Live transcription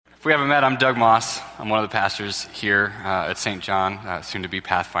If we haven't met, I'm Doug Moss. I'm one of the pastors here at St. John, soon to be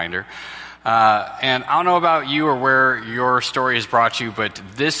Pathfinder. And I don't know about you or where your story has brought you, but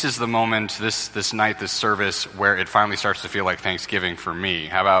this is the moment, this night, this service, where it finally starts to feel like Thanksgiving for me.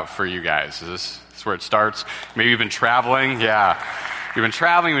 How about for you guys? Is this where it starts? Maybe you've been traveling. Yeah. You've been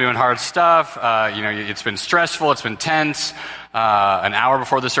traveling, you've been doing hard stuff. It's been stressful, it's been tense. An hour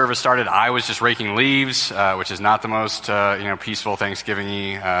before the service started, I was just raking leaves, which is not the most peaceful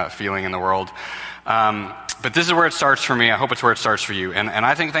Thanksgiving-y feeling in the world. But this is where it starts for me. I hope it's where it starts for you. And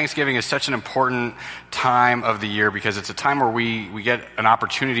I think Thanksgiving is such an important time of the year because it's a time where we get an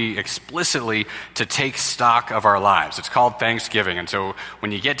opportunity explicitly to take stock of our lives. It's called Thanksgiving. And so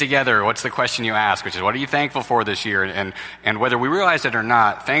when you get together, what's the question you ask, which is, what are you thankful for this year? And whether we realize it or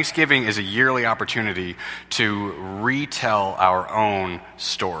not, Thanksgiving is a yearly opportunity to retell our own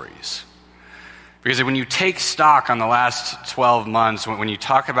stories. Because when you take stock on the last 12 months, when you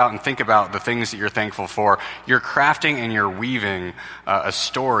talk about and think about the things that you're thankful for, you're crafting and you're weaving a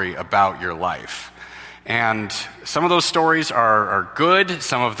story about your life. And some of those stories are good,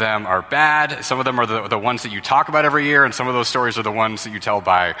 some of them are bad, some of them are the ones that you talk about every year, and some of those stories are the ones that you tell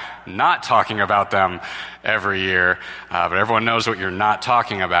by not talking about them every year. But everyone knows what you're not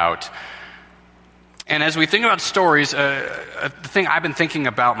talking about. And as we think about stories, the thing I've been thinking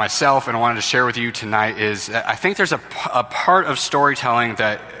about myself and I wanted to share with you tonight is I think there's a part of storytelling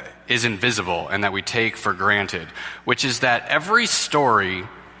that is invisible and that we take for granted, which is that every story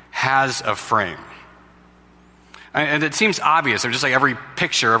has a frame. And it seems obvious, just like every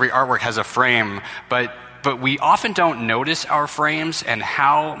picture, every artwork has a frame, but we often don't notice our frames and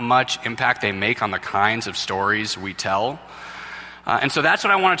how much impact they make on the kinds of stories we tell. And so that's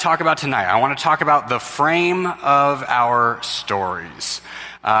what I want to talk about tonight. I want to talk about the frame of our stories.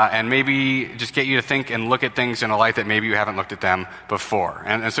 And maybe just get you to think and look at things in a light that maybe you haven't looked at them before.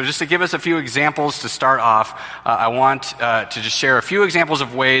 And so just to give us a few examples to start off, I want to just share a few examples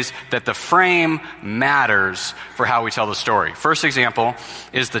of ways that the frame matters for how we tell the story. First example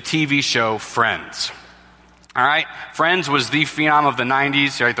is the TV show Friends. All right? Friends was the phenom of the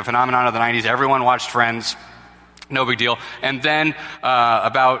 90s, right? The phenomenon of the 90s. Everyone watched Friends. No big deal. And then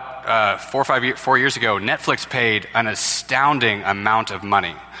about 4 years ago, Netflix paid an astounding amount of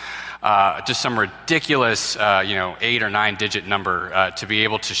money, just some ridiculous, 8 or 9 digit number to be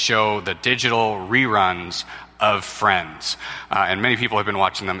able to show the digital reruns of Friends. And many people have been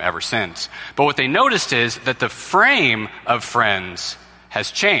watching them ever since. But what they noticed is that the frame of Friends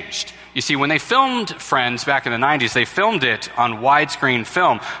has changed. You see, when they filmed Friends back in the 90s, they filmed it on widescreen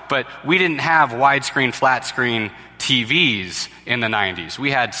film, but we didn't have widescreen, flat screen TVs in the 90s.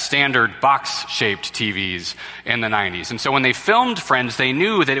 We had standard box-shaped TVs in the 90s. And so when they filmed Friends, they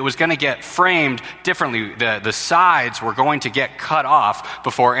knew that it was going to get framed differently. The sides were going to get cut off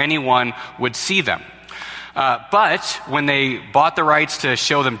before anyone would see them. But when they bought the rights to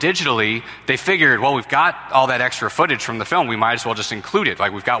show them digitally, they figured, well, we've got all that extra footage from the film. We might as well just include it.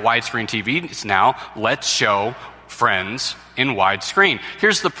 Like, we've got widescreen TVs now. Let's show Friends in widescreen.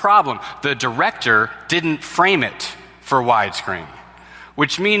 Here's the problem. The director didn't frame it for widescreen,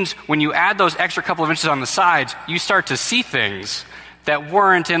 which means when you add those extra couple of inches on the sides, you start to see things that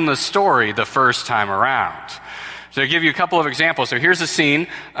weren't in the story the first time around. So I'll give you a couple of examples. So here's a scene.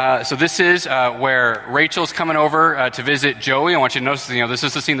 So this is where Rachel's coming over to visit Joey. I want you to notice, this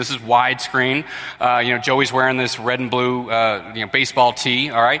is the scene. This is widescreen. Joey's wearing this red and blue, baseball tee.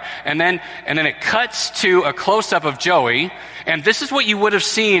 All right, and then it cuts to a close-up of Joey, and this is what you would have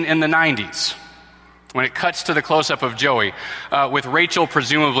seen in the 90s. When it cuts to the close-up of Joey, with Rachel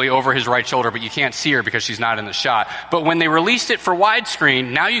presumably over his right shoulder, but you can't see her because she's not in the shot. But when they released it for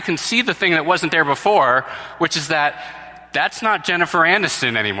widescreen, now you can see the thing that wasn't there before, which is that's not Jennifer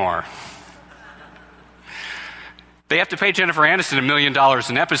Aniston anymore. They have to pay Jennifer Aniston $1 million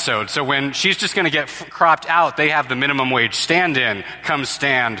an episode, so when she's just going to get cropped out, they have the minimum wage stand-in come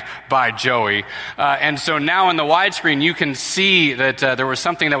stand by Joey. And so now in the widescreen, you can see that there was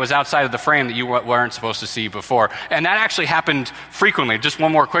something that was outside of the frame that you weren't supposed to see before. And that actually happened frequently. Just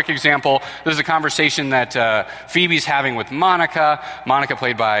one more quick example. There's a conversation that Phoebe's having with Monica. Monica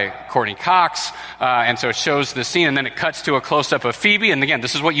played by Courtney Cox. And so it shows the scene, and then it cuts to a close-up of Phoebe. And again,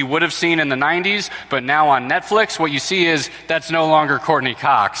 this is what you would have seen in the 90s, but now on Netflix, what you see is that's no longer Courtney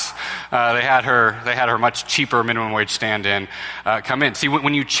Cox. They had her much cheaper minimum wage stand-in come in. See,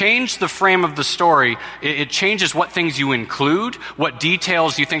 when you change the frame of the story, it changes what things you include, what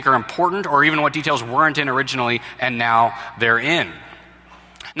details you think are important, or even what details weren't in originally, and now they're in.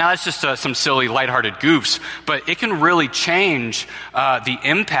 Now, that's just some silly, lighthearted goofs, but it can really change the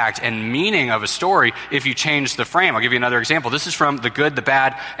impact and meaning of a story if you change the frame. I'll give you another example. This is from The Good, the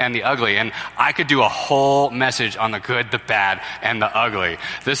Bad, and the Ugly, and I could do a whole message on The Good, the Bad, and the Ugly.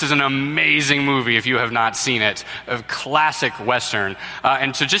 This is an amazing movie if you have not seen it, a classic Western.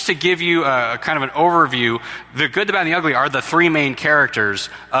 And so just to give you a kind of an overview, The Good, the Bad, and the Ugly are the three main characters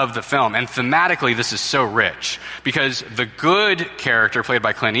of the film, and thematically this is so rich, because the good character, played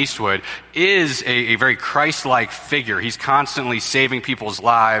by Clint Eastwood, is a very Christ-like figure. He's constantly saving people's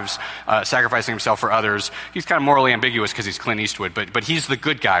lives, sacrificing himself for others. He's kind of morally ambiguous because he's Clint Eastwood, but he's the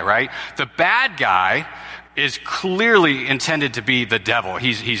good guy, right? The bad guy is clearly intended to be the devil.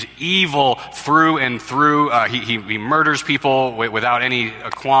 He's evil through and through. He murders people without any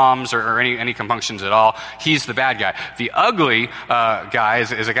qualms or any compunctions at all. He's the bad guy. The ugly guy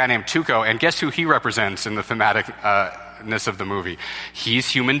is a guy named Tuco, and guess who he represents in the thematicness of the movie? He's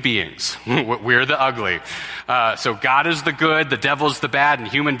human beings. We're the ugly. So God is the good, the devil's the bad, and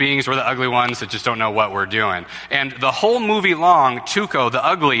human beings, we're the ugly ones that just don't know what we're doing. And the whole movie long, Tuco, the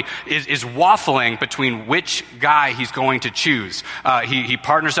ugly, is waffling between which guy he's going to choose. He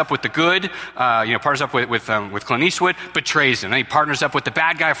partners up with the good, partners up with Clint Eastwood, betrays him. Then he partners up with the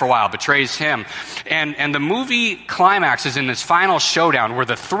bad guy for a while, betrays him. And the movie climaxes in this final showdown where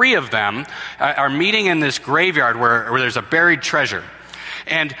the three of them are meeting in this graveyard where there's a buried treasure.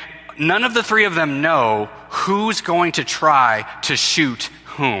 And none of the three of them know who's going to try to shoot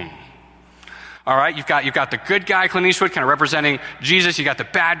whom. All right, you've got the good guy, Clint Eastwood, kind of representing Jesus. You got the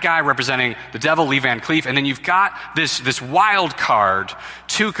bad guy representing the devil, Lee Van Cleef, and then you've got this wild card,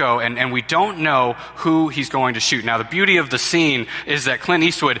 Tuco, and we don't know who he's going to shoot. Now, the beauty of the scene is that Clint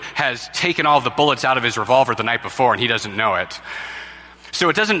Eastwood has taken all the bullets out of his revolver the night before, and he doesn't know it. So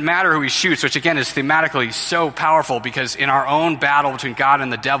it doesn't matter who he shoots, which again is thematically so powerful, because in our own battle between God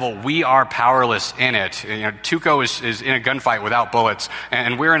and the devil, we are powerless in it. Tuco is in a gunfight without bullets,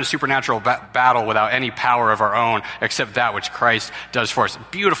 and we're in a supernatural battle without any power of our own except that which Christ does for us.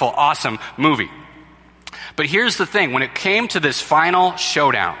 Beautiful, awesome movie. But here's the thing. When it came to this final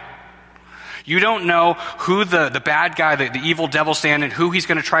showdown, you don't know who the bad guy, the evil devil stand in, who he's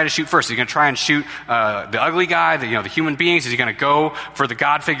going to try to shoot first. Is he going to try and shoot the ugly guy, the human beings? Is he going to go for the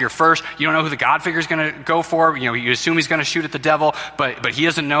God figure first? You don't know who the God figure is going to go for. You assume he's going to shoot at the devil, but he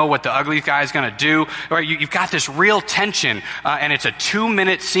doesn't know what the ugly guy is going to do. Right? You've got this real tension, and it's a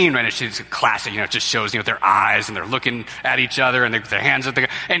 2-minute scene, right? It's a classic. It just shows their eyes, and they're looking at each other, and their hands at the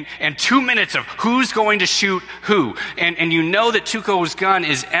and 2 minutes of who's going to shoot who, and you know that Tuco's gun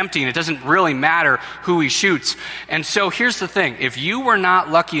is empty, and it doesn't really matter who he shoots. And so here's the thing. If you were not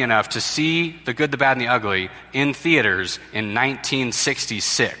lucky enough to see The Good, the Bad, and the Ugly in theaters in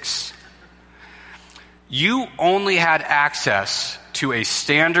 1966, you only had access to a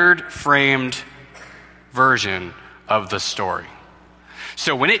standard framed version of the story.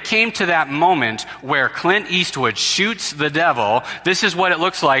 So when it came to that moment where Clint Eastwood shoots the devil, this is what it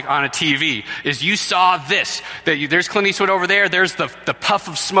looks like on a TV, is you saw this. There's Clint Eastwood over there, there's the puff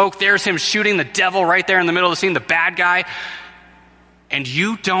of smoke, there's him shooting the devil right there in the middle of the scene, the bad guy. And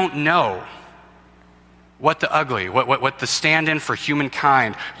you don't know what the ugly, what the stand-in for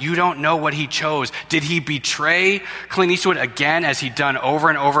humankind, you don't know what he chose. Did he betray Clint Eastwood again, as he'd done over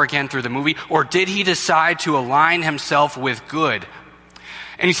and over again through the movie? Or did he decide to align himself with good?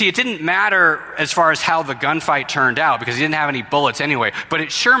 And you see, it didn't matter as far as how the gunfight turned out, because he didn't have any bullets anyway. But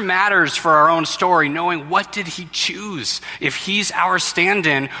it sure matters for our own story, knowing what did he choose. If he's our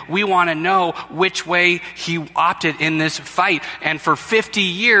stand-in, we want to know which way he opted in this fight. And for 50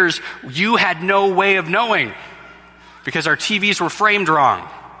 years, you had no way of knowing, because our TVs were framed wrong.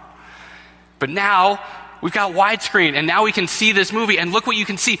 But now, we've got widescreen, and now we can see this movie, and look what you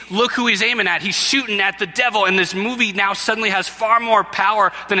can see. Look who he's aiming at. He's shooting at the devil, and this movie now suddenly has far more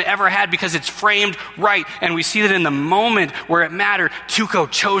power than it ever had, because it's framed right. And we see that in the moment where it mattered, Tuco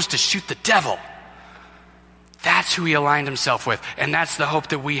chose to shoot the devil. That's who he aligned himself with, and that's the hope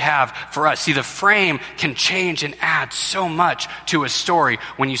that we have for us. See, the frame can change and add so much to a story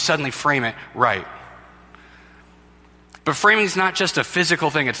when you suddenly frame it right. But framing is not just a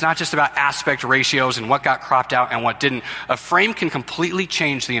physical thing. It's not just about aspect ratios and what got cropped out and what didn't. A frame can completely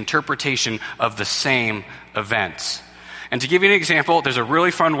change the interpretation of the same events. And to give you an example, there's a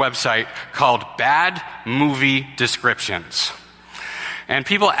really fun website called Bad Movie Descriptions. And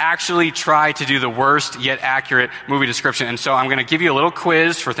people actually try to do the worst yet accurate movie description. And so I'm going to give you a little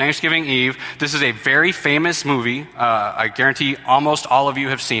quiz for Thanksgiving Eve. This is a very famous movie. I guarantee almost all of you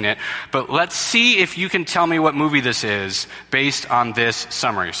have seen it. But let's see if you can tell me what movie this is based on this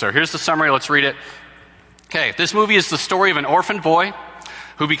summary. So here's the summary. Let's read it. Okay, this movie is the story of an orphaned boy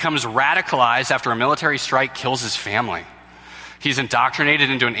who becomes radicalized after a military strike kills his family. He's indoctrinated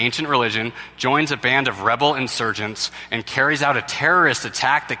into an ancient religion, joins a band of rebel insurgents, and carries out a terrorist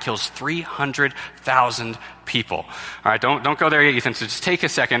attack that kills 300,000 people. All right, don't go there yet, Ethan. So just take a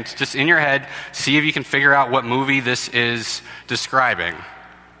second, just in your head, see if you can figure out what movie this is describing.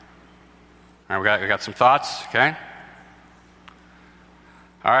 All right, we got some thoughts, okay?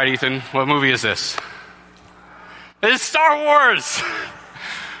 All right, Ethan, what movie is this? It's Star Wars!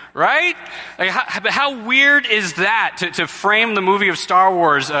 Right? Like, how weird is that to frame the movie of Star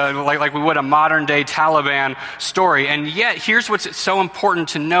Wars like we would a modern-day Taliban story? And yet, here's what's so important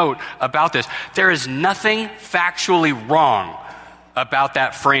to note about this. There is nothing factually wrong about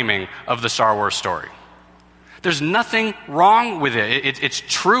that framing of the Star Wars story. There's nothing wrong with it. It's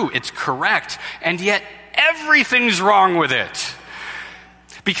true. It's correct. And yet, everything's wrong with it.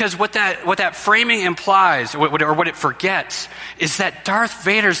 Because what that framing implies, or what it forgets, is that Darth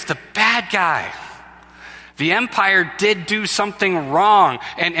Vader's the bad guy. The Empire did do something wrong.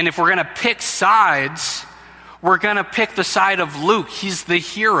 And if we're going to pick sides, we're going to pick the side of Luke. He's the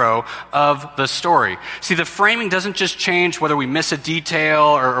hero of the story. See, the framing doesn't just change whether we miss a detail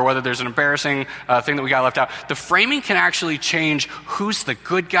or whether there's an embarrassing thing that we got left out. The framing can actually change who's the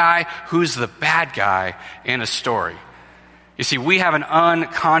good guy, who's the bad guy in a story. You see, we have an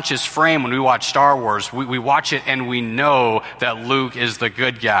unconscious frame when we watch Star Wars. We watch it and we know that Luke is the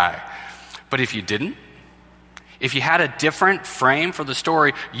good guy. But if you didn't, if you had a different frame for the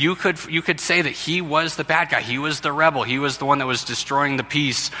story, you could say that he was the bad guy. He was the rebel. He was the one that was destroying the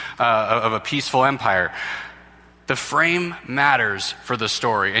peace of a peaceful empire. The frame matters for the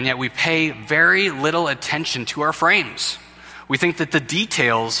story, and yet we pay very little attention to our frames. We think that the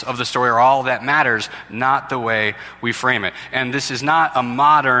details of the story are all that matters, not the way we frame it. And this is not a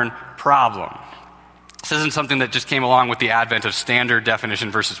modern problem. This isn't something that just came along with the advent of standard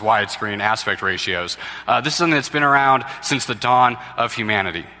definition versus widescreen aspect ratios. This is something that's been around since the dawn of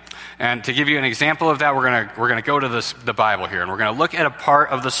humanity. And to give you an example of that, we're gonna go to the Bible here, and we're gonna look at a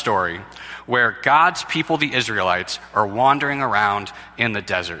part of the story where God's people, the Israelites, are wandering around in the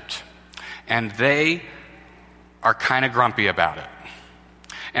desert. And they are kind of grumpy about it.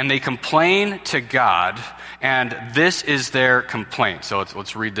 And they complain to God, and this is their complaint. So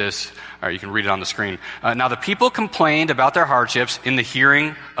let's read this, or you can read it on the screen. Now the people complained about their hardships in the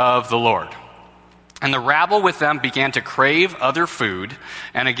hearing of the Lord. And the rabble with them began to crave other food.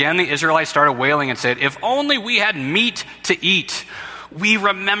 And again the Israelites started wailing and said, "If only we had meat to eat. We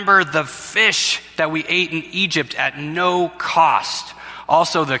remember the fish that we ate in Egypt at no cost.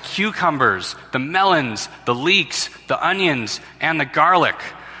 Also the cucumbers, the melons, the leeks, the onions, and the garlic.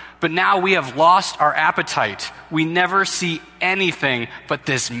 But now we have lost our appetite. We never see anything but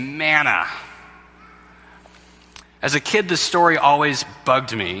this manna." As a kid, this story always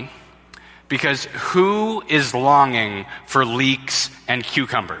bugged me, because who is longing for leeks and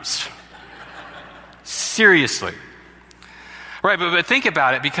cucumbers? Seriously. Right, but think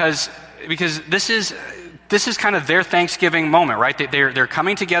about it, because this is kind of their Thanksgiving moment, right? They're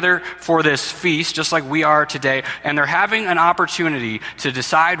coming together for this feast, just like we are today, and they're having an opportunity to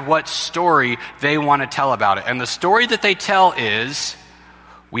decide what story they want to tell about it. And the story that they tell is,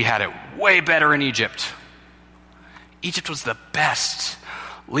 we had it way better in Egypt. Egypt was the best.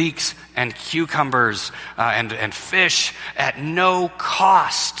 Leeks and cucumbers and fish at no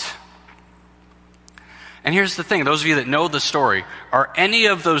cost. And here's the thing, those of you that know the story, are any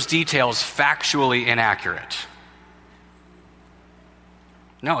of those details factually inaccurate?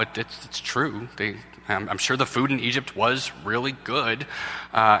 No, it's true. I'm sure the food in Egypt was really good.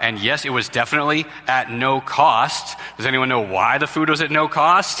 And yes, it was definitely at no cost. Does anyone know why the food was at no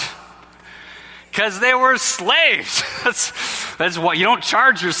cost? Because they were slaves. That's why you don't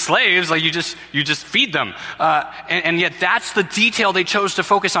charge your slaves, like you just feed them. And yet that's the detail they chose to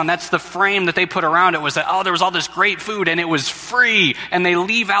focus on. That's the frame that they put around it, was that, there was all this great food and it was free. And they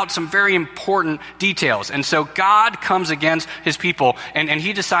leave out some very important details. And so God comes against his people and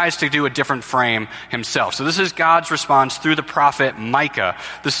he decides to do a different frame himself. So this is God's response through the prophet Micah.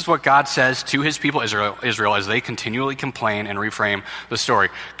 This is what God says to his people Israel as they continually complain and reframe the story.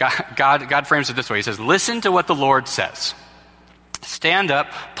 God frames it this way. He says, "Listen to what the Lord says. Stand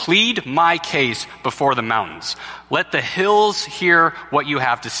up, plead my case before the mountains. Let the hills hear what you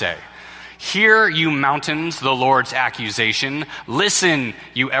have to say. Hear, you mountains, the Lord's accusation. Listen,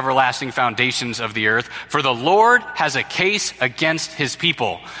 you everlasting foundations of the earth. For the Lord has a case against his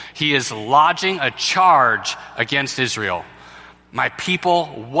people. He is lodging a charge against Israel. My people,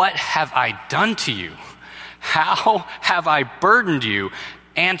 what have I done to you? How have I burdened you?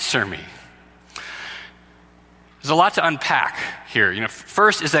 Answer me." There's a lot to unpack here.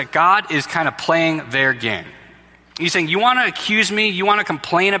 First is that God is kind of playing their game. He's saying, you want to accuse me? You want to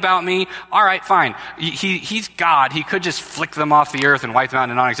complain about me? All right, fine. He's God. He could just flick them off the earth and wipe them out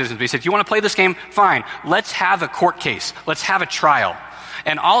into non-existence. But he said, you want to play this game? Fine. Let's have a court case. Let's have a trial.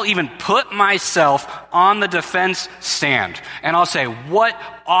 And I'll even put myself on the defense stand. And I'll say, what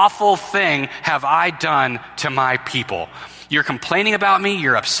awful thing have I done to my people? You're complaining about me.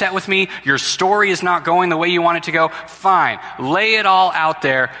 You're upset with me. Your story is not going the way you want it to go. Fine. Lay it all out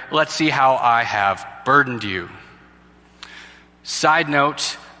there. Let's see how I have burdened you. Side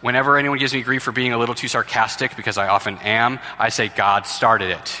note, whenever anyone gives me grief for being a little too sarcastic, because I often am, I say God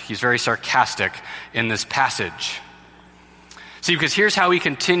started it. He's very sarcastic in this passage. See, because here's how he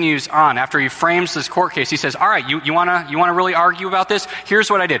continues on. After he frames this court case, he says, all right, you want to really argue about this?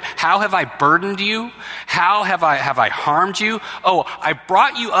 Here's what I did. How have I burdened you? How have I harmed you? Oh, I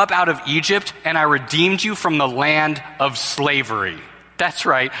brought you up out of Egypt and I redeemed you from the land of slavery. That's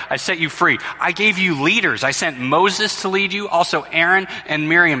right. I set you free. I gave you leaders. I sent Moses to lead you, also Aaron and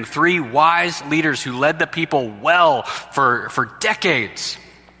Miriam, 3 wise leaders who led the people well for decades.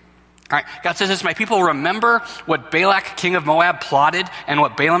 All right, God says this, my people, remember what Balak, king of Moab, plotted and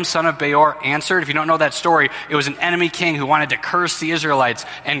what Balaam, son of Beor, answered. If you don't know that story, it was an enemy king who wanted to curse the Israelites,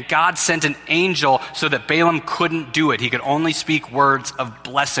 and God sent an angel so that Balaam couldn't do it. He could only speak words of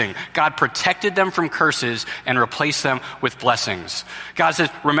blessing. God protected them from curses and replaced them with blessings. God says,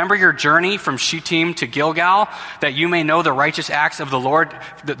 remember your journey from Shittim to Gilgal, that you may know the righteous acts of the Lord.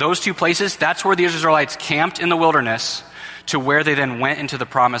 Those 2 places, that's where the Israelites camped in the wilderness, to where they then went into the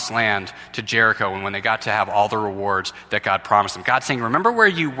promised land, to Jericho, and when they got to have all the rewards that God promised them. God's saying, remember where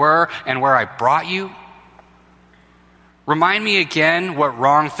you were and where I brought you? Remind me again what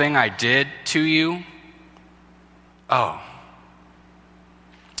wrong thing I did to you? Oh.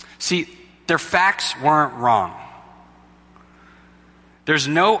 See, their facts weren't wrong. There's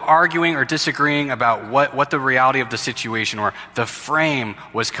no arguing or disagreeing about what the reality of the situation were. The frame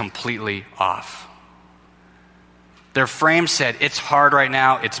was completely off. Their frame said, it's hard right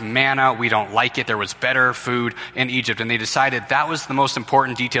now, it's manna, we don't like it, there was better food in Egypt. And they decided that was the most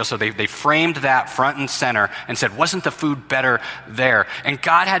important detail, so they framed that front and center and said, wasn't the food better there? And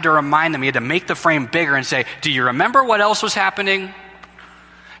God had to remind them, he had to make the frame bigger and say, do you remember what else was happening?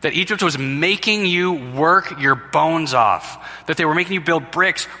 That Egypt was making you work your bones off. That they were making you build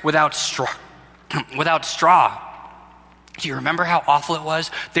bricks without straw. Do you remember how awful it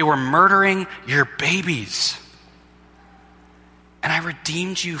was? They were murdering your babies. And I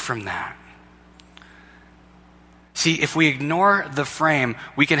redeemed you from that. See, if we ignore the frame,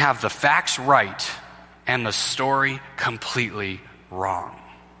 we can have the facts right and the story completely wrong.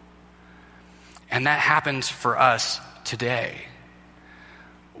 And that happens for us today.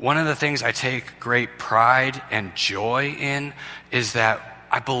 One of the things I take great pride and joy in is that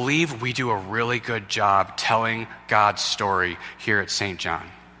I believe we do a really good job telling God's story here at St. John.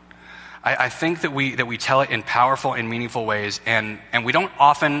 I think that we tell it in powerful and meaningful ways, and we don't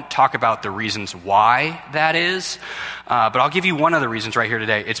often talk about the reasons why that is, but I'll give you one of the reasons right here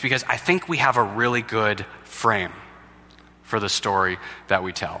today. It's because I think we have a really good frame for the story that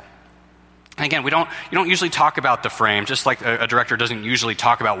we tell. And again, you don't usually talk about the frame, just like a director doesn't usually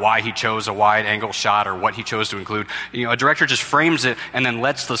talk about why he chose a wide-angle shot or what he chose to include. A director just frames it and then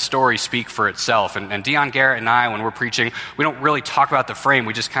lets the story speak for itself. And Dion Garrett and I, when we're preaching, we don't really talk about the frame.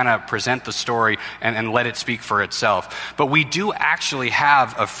 We just kind of present the story and let it speak for itself. But we do actually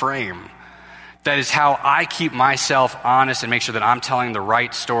have a frame. That is how I keep myself honest and make sure that I'm telling the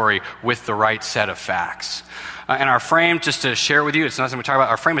right story with the right set of facts. And our frame, just to share with you, it's nothing we talk about,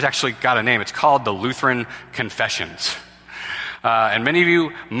 our frame has actually got a name. It's called the Lutheran Confessions. And many of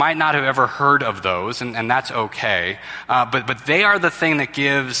you might not have ever heard of those, and that's okay. But they are the thing that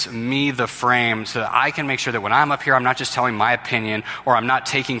gives me the frame so that I can make sure that when I'm up here, I'm not just telling my opinion, or I'm not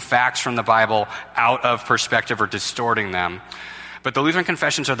taking facts from the Bible out of perspective or distorting them. But the Lutheran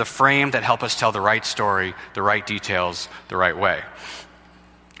Confessions are the frame that help us tell the right story, the right details, the right way.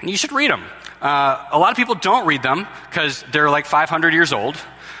 And you should read them. A lot of people don't read them because they're like 500 years old,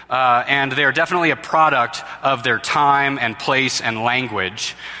 and they're definitely a product of their time and place and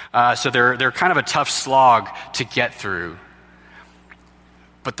language. So they're kind of a tough slog to get through.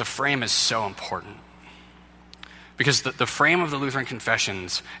 But the frame is so important. Because the frame of the Lutheran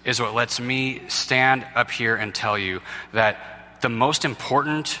Confessions is what lets me stand up here and tell you that the most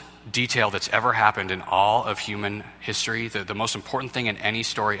important detail that's ever happened in all of human history, the most important thing in any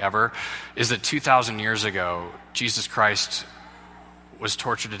story ever, is that 2,000 years ago, Jesus Christ was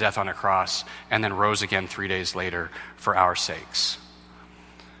tortured to death on a cross and then rose again 3 days later for our sakes.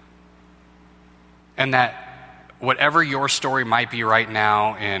 And that whatever your story might be right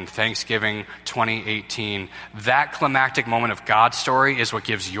now in Thanksgiving 2018, that climactic moment of God's story is what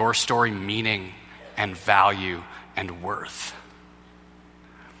gives your story meaning and value and worth.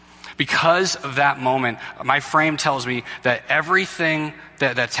 Because of that moment, my frame tells me that everything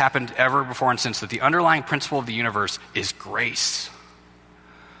that's happened ever before and since, that the underlying principle of the universe is grace,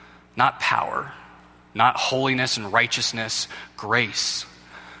 not power, not holiness and righteousness, grace.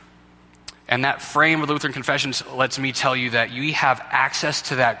 And that frame of Lutheran Confessions lets me tell you that you have access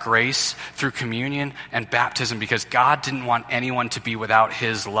to that grace through communion and baptism because God didn't want anyone to be without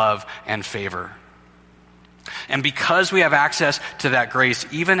his love and favor. And because we have access to that grace,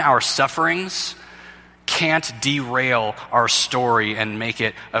 even our sufferings can't derail our story and make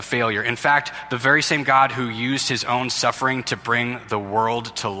it a failure. In fact, the very same God who used his own suffering to bring the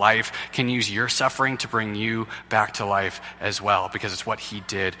world to life can use your suffering to bring you back to life as well, because it's what he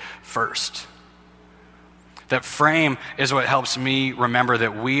did first. That frame is what helps me remember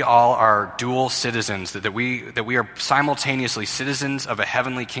that we all are dual citizens, that we are simultaneously citizens of a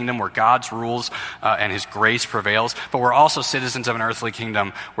heavenly kingdom where God's rules and his grace prevails, but we're also citizens of an earthly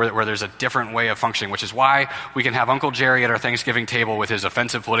kingdom where there's a different way of functioning, which is why we can have Uncle Jerry at our Thanksgiving table with his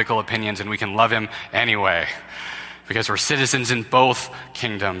offensive political opinions and we can love him anyway, because we're citizens in both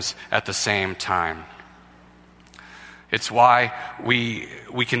kingdoms at the same time. It's why we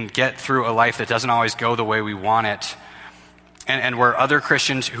can get through a life that doesn't always go the way we want it. And where other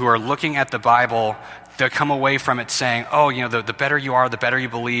Christians who are looking at the Bible, they'll come away from it saying, oh, the better you are, the better you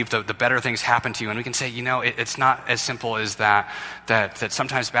believe, the better things happen to you. And we can say, it's not as simple as that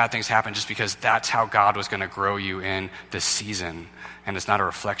sometimes bad things happen just because that's how God was going to grow you in this season. And it's not a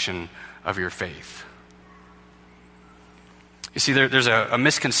reflection of your faith. You see, there's a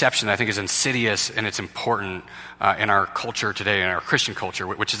misconception that I think is insidious and it's important in our culture today, in our Christian culture,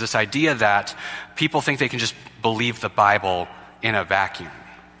 which is this idea that people think they can just believe the Bible in a vacuum.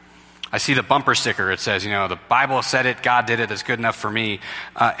 I see the bumper sticker. It says, the Bible said it, God did it, that's good enough for me.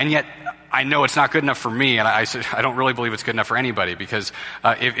 And yet, I know it's not good enough for me, and I don't really believe it's good enough for anybody, because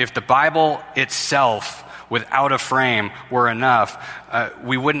if the Bible itself, without a frame, were enough,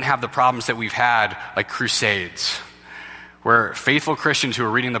 we wouldn't have the problems that we've had, like crusades, where faithful Christians who were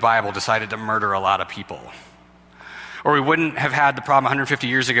reading the Bible decided to murder a lot of people. Or we wouldn't have had the problem 150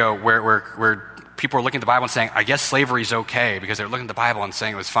 years ago where people were looking at the Bible and saying, I guess slavery's okay, because they're looking at the Bible and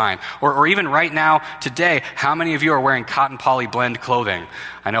saying it was fine. Or even right now, today, how many of you are wearing cotton poly blend clothing?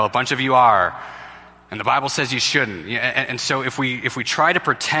 I know a bunch of you are. And the Bible says you shouldn't. And so if we try to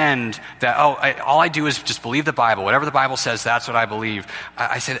pretend that, all I do is just believe the Bible, whatever the Bible says, that's what I believe.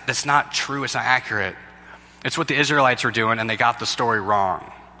 I said, that's not true, it's not accurate. It's what the Israelites were doing, and they got the story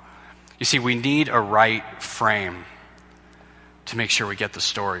wrong. You see, we need a right frame to make sure we get the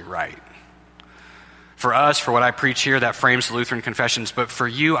story right. For us, for what I preach here, that frames Lutheran Confessions. But for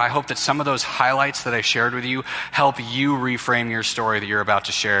you, I hope that some of those highlights that I shared with you help you reframe your story that you're about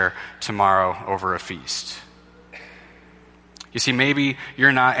to share tomorrow over a feast. You see, maybe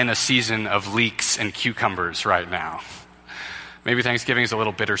you're not in a season of leeks and cucumbers right now. Maybe Thanksgiving is a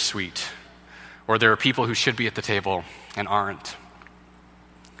little bittersweet. Or there are people who should be at the table and aren't.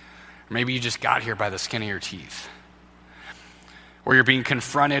 Maybe you just got here by the skin of your teeth. Or you're being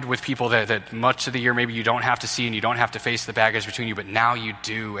confronted with people that much of the year maybe you don't have to see and you don't have to face the baggage between you, but now you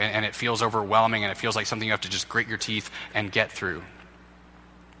do, and it feels overwhelming and it feels like something you have to just grit your teeth and get through.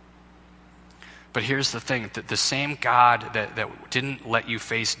 But here's the thing, that the same God that didn't let you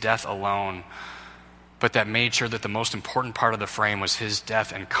face death alone, but that made sure that the most important part of the frame was his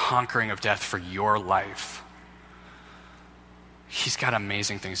death and conquering of death for your life. He's got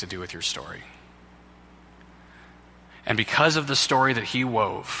amazing things to do with your story. And because of the story that he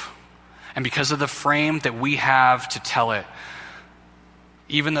wove, and because of the frame that we have to tell it,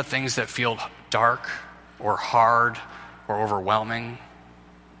 even the things that feel dark or hard or overwhelming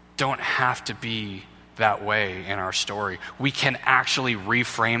don't have to be that way in our story. We can actually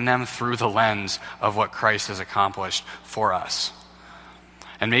reframe them through the lens of what Christ has accomplished for us.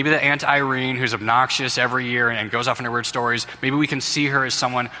 And maybe the Aunt Irene, who's obnoxious every year and goes off into weird stories, maybe we can see her as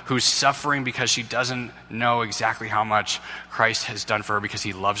someone who's suffering because she doesn't know exactly how much Christ has done for her because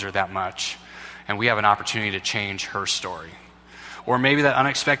he loves her that much. And we have an opportunity to change her story. Or maybe that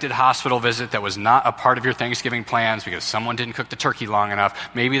unexpected hospital visit that was not a part of your Thanksgiving plans because someone didn't cook the turkey long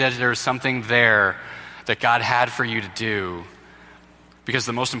enough. Maybe that there's something there that God had for you to do, because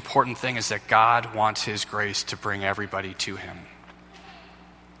the most important thing is that God wants his grace to bring everybody to him.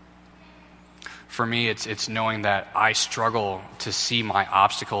 For me, it's knowing that I struggle to see my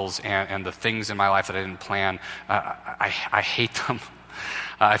obstacles and the things in my life that I didn't plan. I hate them.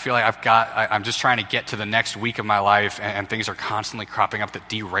 I feel like I'm just trying to get to the next week of my life, and things are constantly cropping up that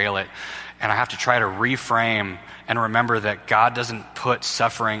derail it. And I have to try to reframe and remember that God doesn't put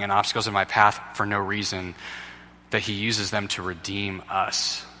suffering and obstacles in my path for no reason, that he uses them to redeem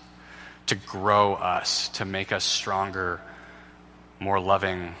us, to grow us, to make us stronger, more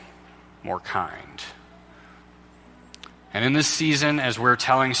loving, more kind. And in this season, as we're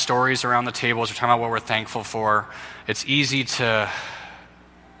telling stories around the table, as we're talking about what we're thankful for, it's easy to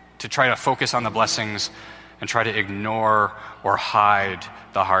try to focus on the blessings and try to ignore or hide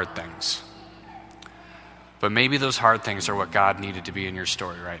the hard things. But maybe those hard things are what God needed to be in your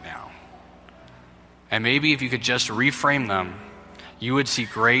story right now. And maybe if you could just reframe them, you would see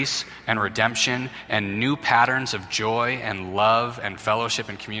grace and redemption and new patterns of joy and love and fellowship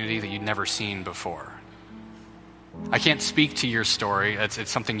and community that you'd never seen before. I can't speak to your story.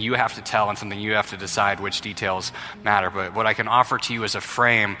 It's something you have to tell and something you have to decide which details matter. But what I can offer to you is a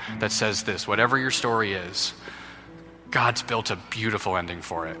frame that says this: whatever your story is, God's built a beautiful ending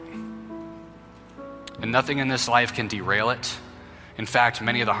for it. And nothing in this life can derail it. In fact,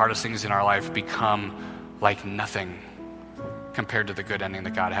 many of the hardest things in our life become like nothing compared to the good ending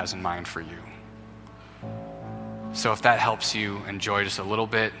that God has in mind for you. So if that helps you enjoy just a little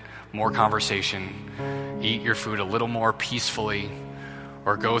bit more conversation, eat your food a little more peacefully,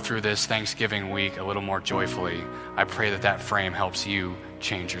 or go through this Thanksgiving week a little more joyfully, I pray that that frame helps you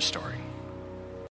change your story.